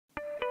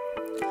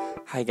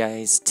Hi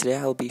guys, today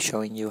I'll be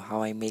showing you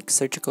how I make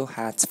surgical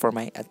hats for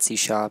my Etsy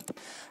shop.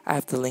 I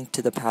have the link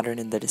to the pattern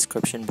in the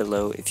description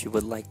below if you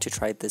would like to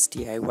try this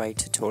DIY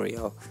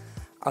tutorial.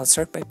 I'll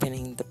start by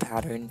pinning the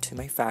pattern to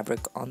my fabric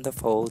on the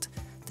fold.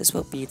 This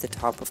will be the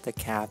top of the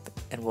cap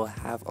and will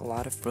have a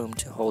lot of room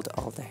to hold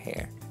all the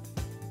hair.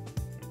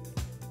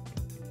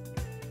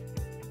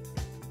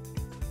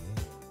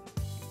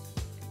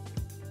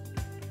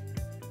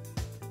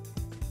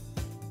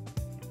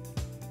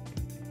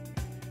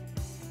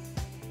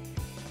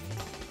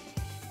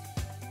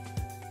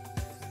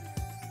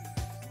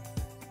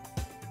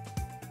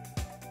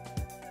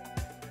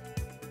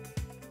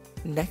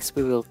 Next,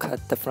 we will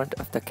cut the front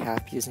of the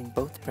cap using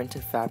both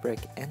printed fabric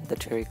and the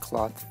terry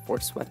cloth for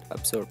sweat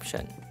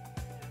absorption.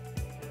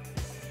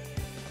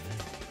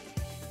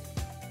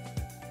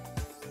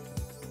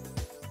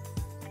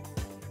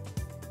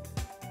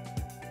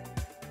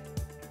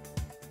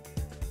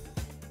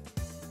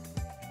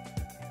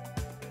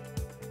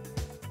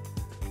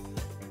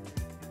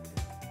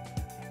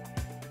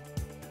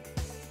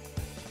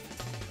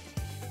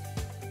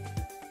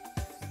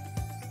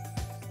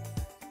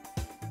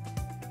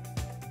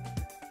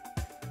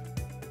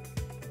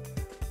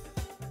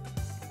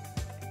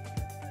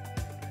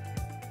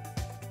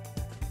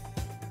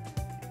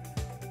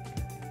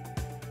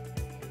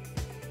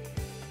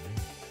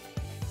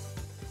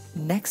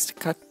 Next,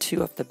 cut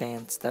two of the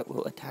bands that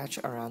will attach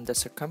around the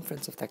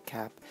circumference of the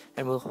cap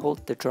and will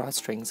hold the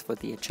drawstrings for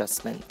the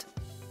adjustment.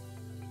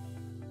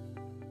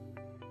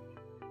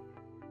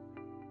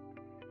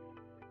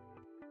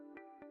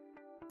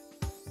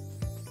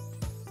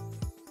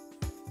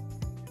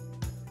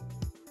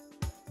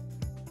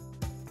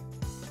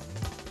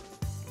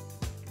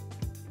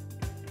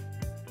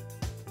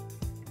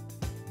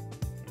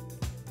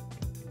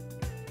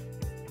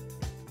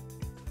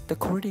 The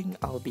cording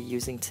I'll be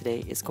using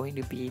today is going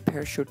to be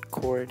parachute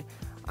cord.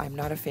 I'm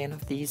not a fan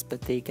of these,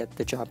 but they get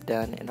the job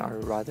done and are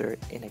rather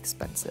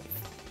inexpensive.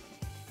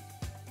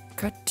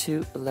 Cut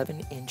two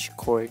 11-inch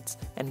cords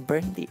and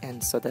burn the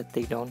ends so that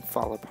they don't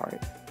fall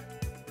apart.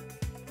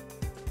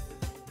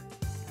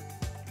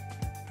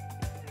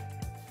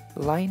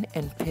 Line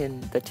and pin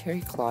the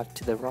terry cloth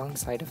to the wrong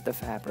side of the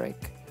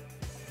fabric.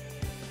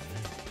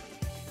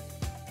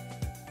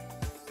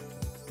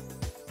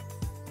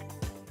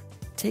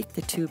 Take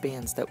the two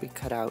bands that we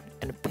cut out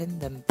and pin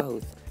them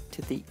both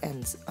to the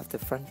ends of the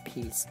front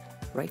piece,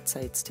 right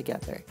sides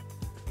together.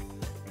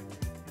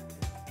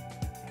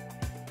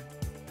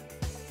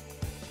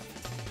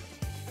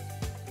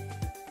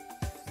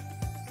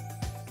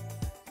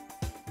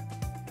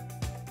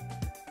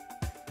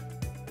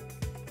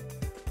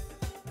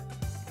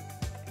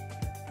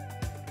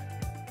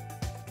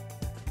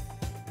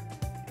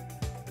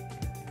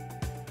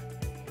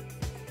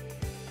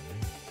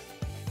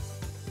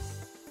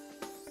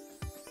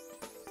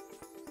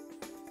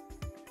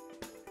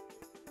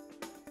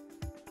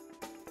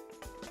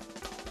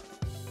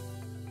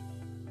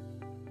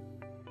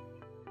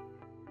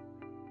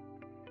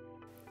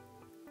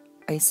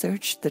 I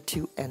serged the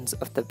two ends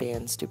of the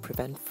bands to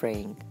prevent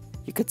fraying.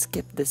 You could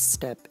skip this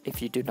step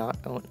if you do not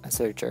own a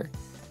serger.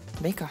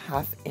 Make a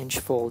half-inch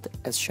fold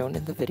as shown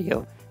in the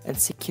video and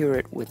secure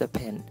it with a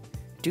pin.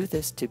 Do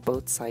this to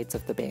both sides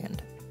of the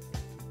band.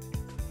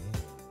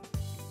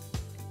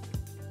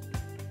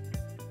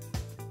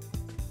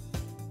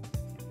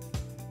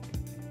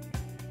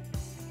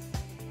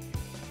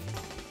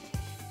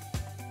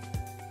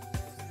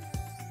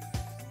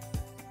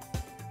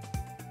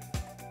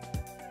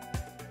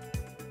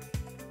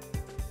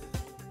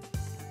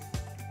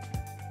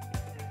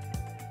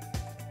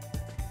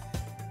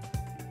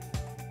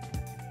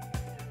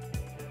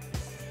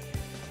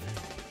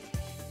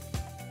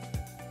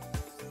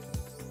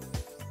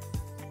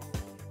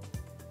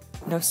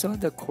 Now sew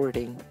the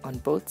cording on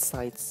both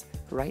sides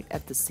right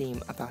at the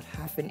seam about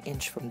half an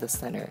inch from the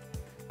center.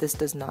 This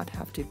does not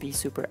have to be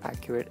super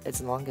accurate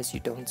as long as you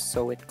don't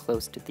sew it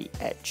close to the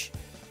edge.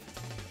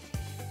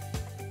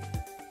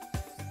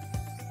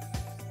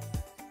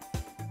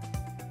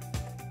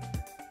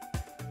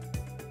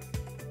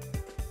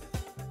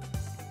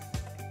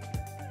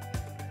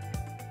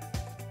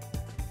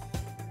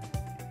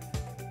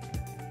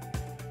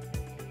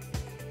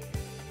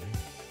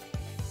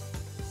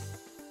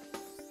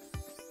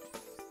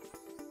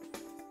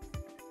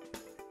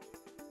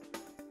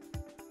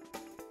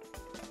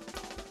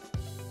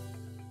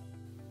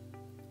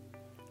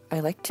 I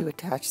like to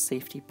attach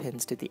safety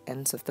pins to the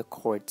ends of the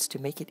cords to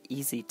make it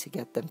easy to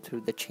get them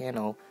through the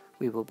channel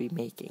we will be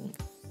making.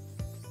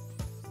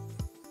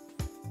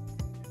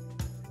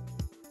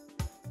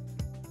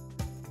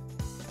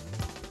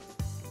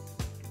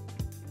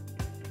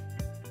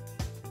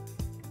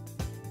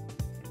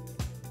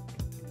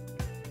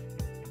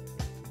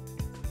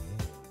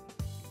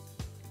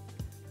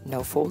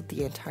 Now fold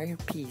the entire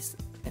piece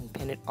and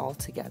pin it all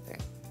together.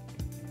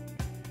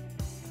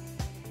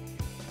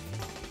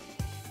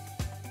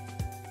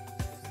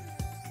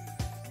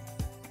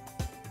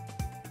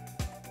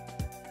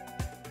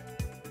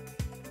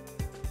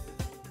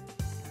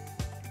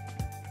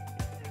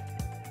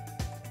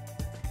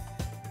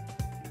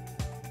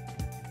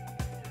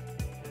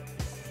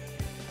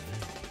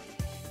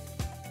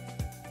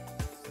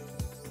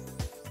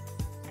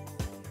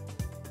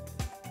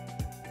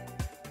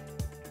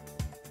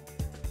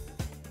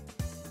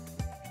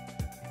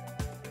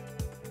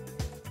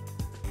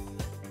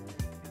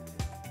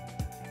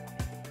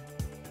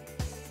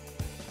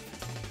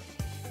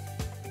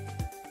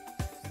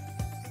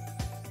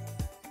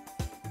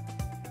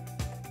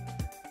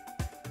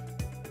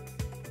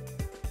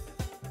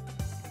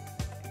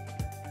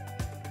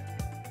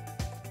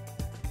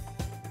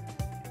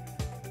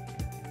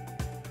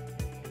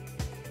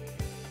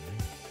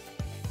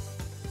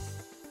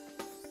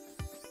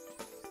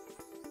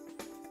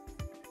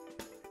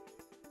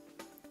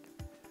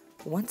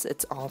 Once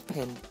it's all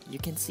pinned, you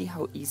can see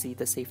how easy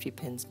the safety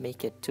pins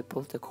make it to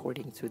pull the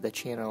cording through the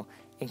channel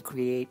and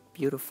create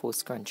beautiful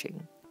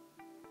scrunching.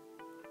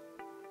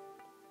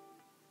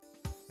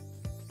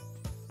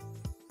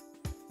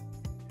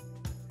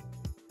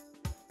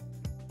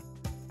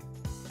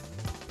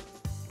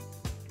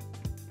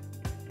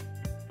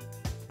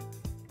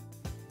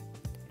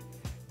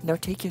 Now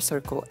take your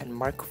circle and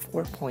mark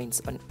 4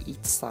 points on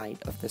each side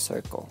of the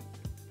circle.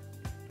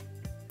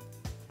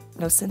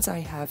 Now since I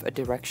have a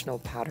directional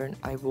pattern,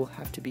 I will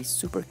have to be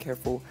super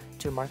careful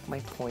to mark my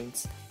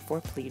points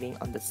for pleating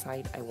on the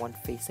side I want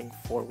facing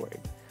forward.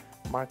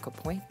 Mark a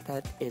point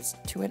that is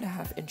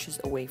 2.5 inches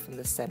away from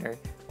the center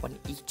on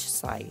each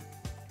side.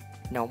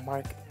 Now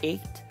mark 8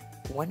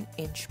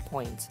 1-inch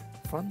points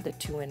from the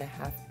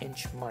 2.5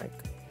 inch mark.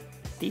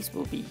 These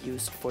will be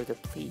used for the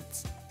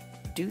pleats.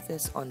 Do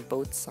this on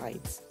both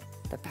sides.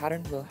 The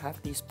pattern will have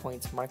these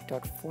points marked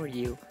out for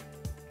you.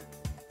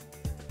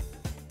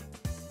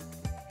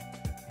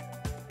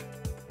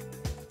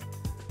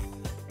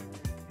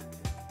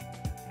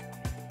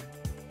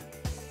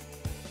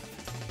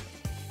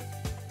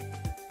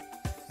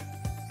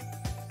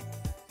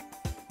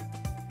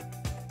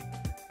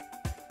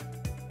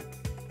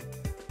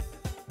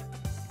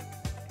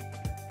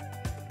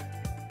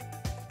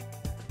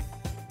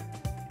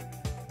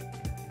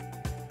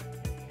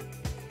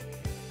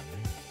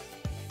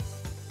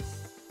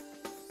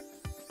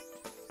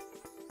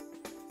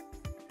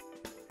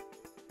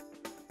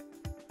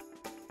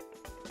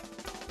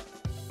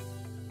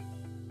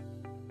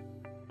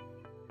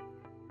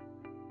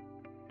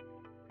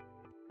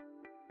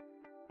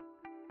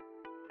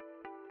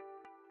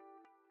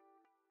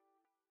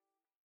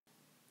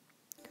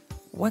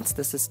 Once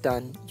this is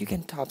done, you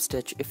can top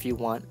stitch if you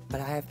want, but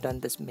I have done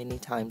this many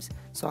times,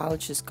 so I'll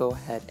just go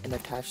ahead and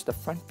attach the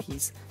front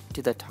piece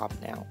to the top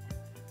now.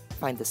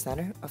 Find the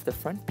center of the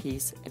front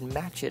piece and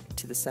match it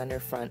to the center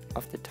front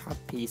of the top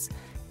piece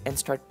and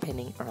start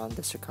pinning around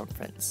the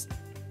circumference.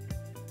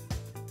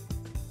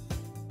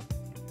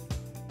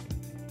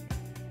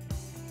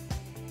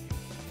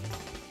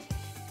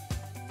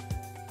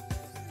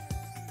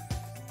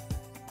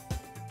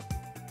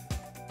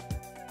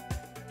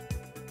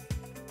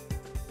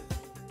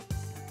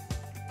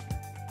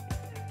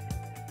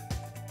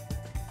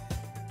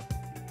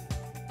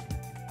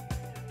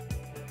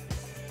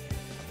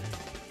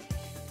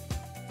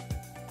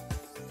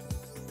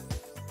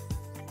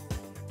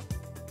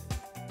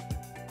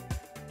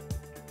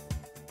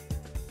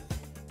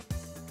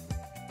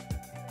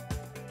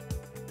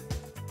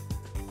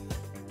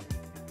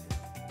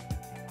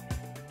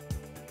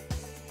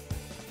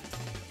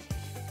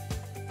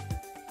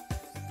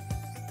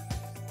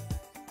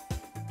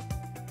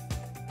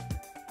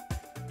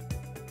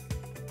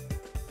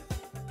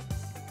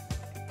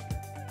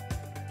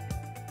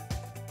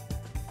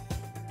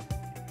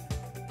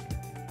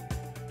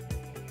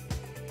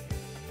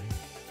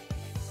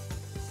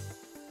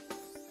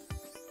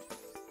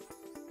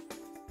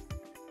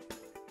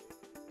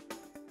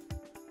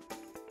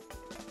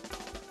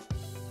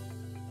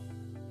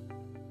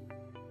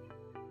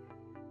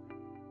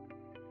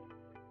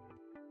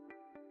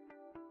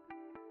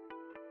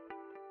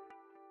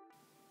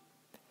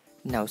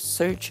 Now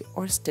serge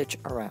or stitch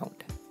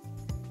around.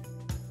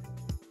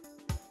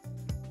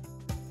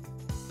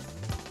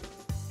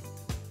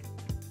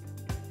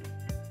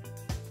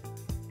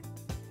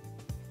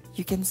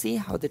 You can see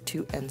how the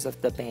two ends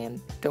of the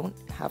band don't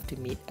have to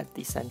meet at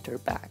the center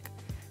back.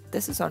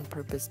 This is on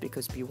purpose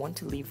because we want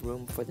to leave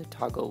room for the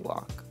toggle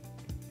lock.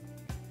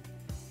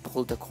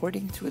 Pull the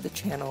cording through the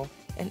channel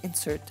and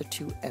insert the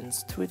two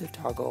ends through the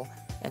toggle,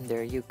 and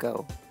there you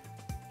go,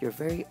 your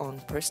very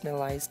own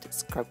personalized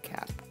scrub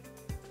cap.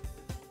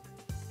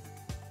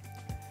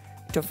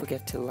 Don't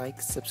forget to like,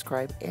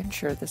 subscribe, and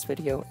share this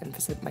video, and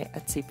visit my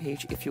Etsy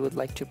page if you would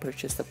like to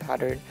purchase the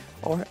pattern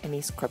or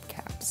any scrub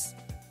caps.